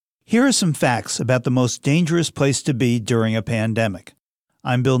Here are some facts about the most dangerous place to be during a pandemic.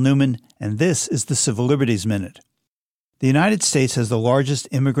 I'm Bill Newman, and this is the Civil Liberties Minute. The United States has the largest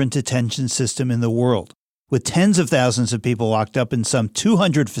immigrant detention system in the world, with tens of thousands of people locked up in some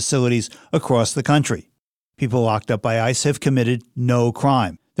 200 facilities across the country. People locked up by ICE have committed no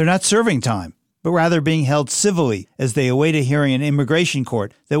crime. They're not serving time, but rather being held civilly as they await a hearing in immigration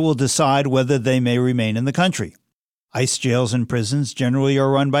court that will decide whether they may remain in the country. ICE jails and prisons generally are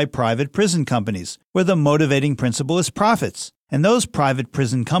run by private prison companies, where the motivating principle is profits. And those private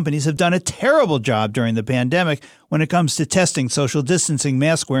prison companies have done a terrible job during the pandemic when it comes to testing social distancing,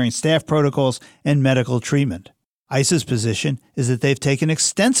 mask-wearing staff protocols, and medical treatment. ICE's position is that they've taken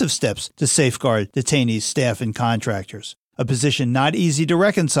extensive steps to safeguard detainees, staff, and contractors, a position not easy to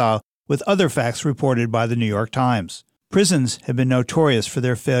reconcile with other facts reported by the New York Times. Prisons have been notorious for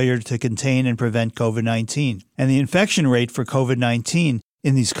their failure to contain and prevent COVID-19, and the infection rate for COVID-19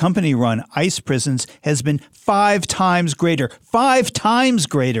 in these company-run ICE prisons has been 5 times greater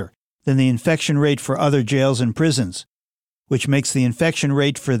than the infection rate for other jails and prisons, which makes the infection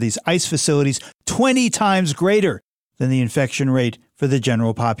rate for these ICE facilities 20 times greater than the infection rate for the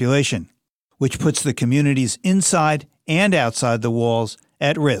general population, which puts the communities inside and outside the walls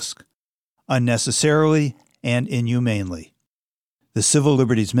at risk, unnecessarily and inhumanely. The Civil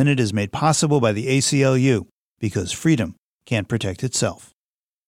Liberties Minute is made possible by the ACLU, because freedom can't protect itself.